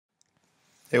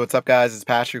Hey, what's up guys? It's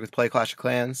Patrick with Play Clash of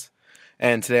Clans,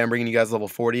 and today I'm bringing you guys level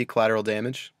 40 collateral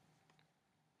damage.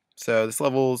 So this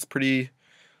level is pretty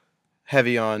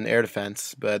heavy on air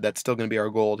defense, but that's still going to be our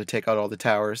goal, to take out all the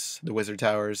towers, the wizard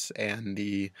towers, and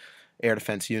the air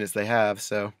defense units they have.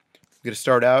 So I'm going to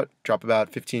start out, drop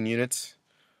about 15 units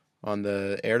on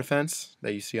the air defense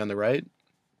that you see on the right,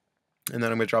 and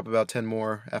then I'm going to drop about 10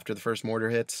 more after the first mortar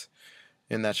hits,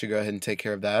 and that should go ahead and take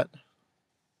care of that.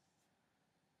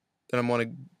 Then I'm going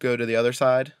to go to the other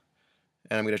side,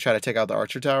 and I'm going to try to take out the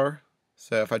archer tower.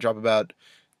 So if I drop about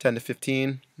 10 to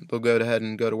 15, they'll go ahead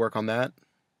and go to work on that.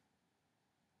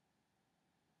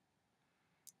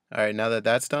 Alright, now that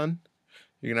that's done,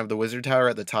 you're going to have the wizard tower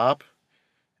at the top,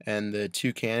 and the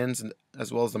two cannons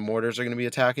as well as the mortars are going to be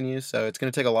attacking you, so it's going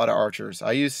to take a lot of archers.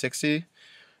 I used 60,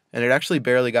 and it actually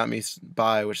barely got me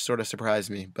by, which sort of surprised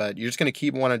me, but you're just going to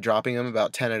keep dropping them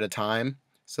about 10 at a time,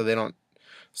 so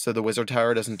the wizard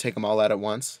tower doesn't take them all out at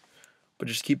once. But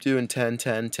just keep doing 10,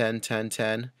 10, 10, 10,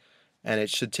 10, and it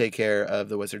should take care of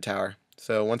the wizard tower.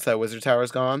 So once that wizard tower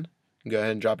is gone, go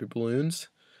ahead and drop your balloons,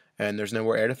 and there's no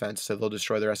more air defense, so they'll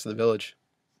destroy the rest of the village.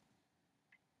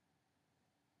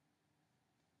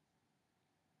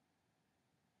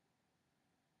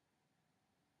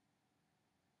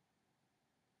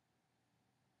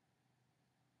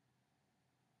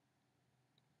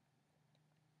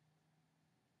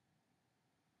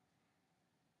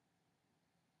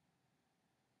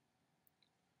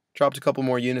 Dropped a couple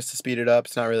more units to speed it up.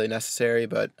 It's not really necessary,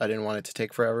 but I didn't want it to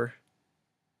take forever.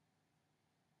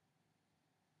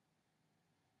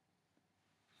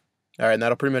 Alright, and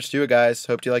that'll pretty much do it, guys.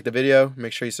 Hope you liked the video.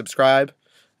 Make sure you subscribe,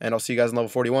 and I'll see you guys in level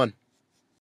 41.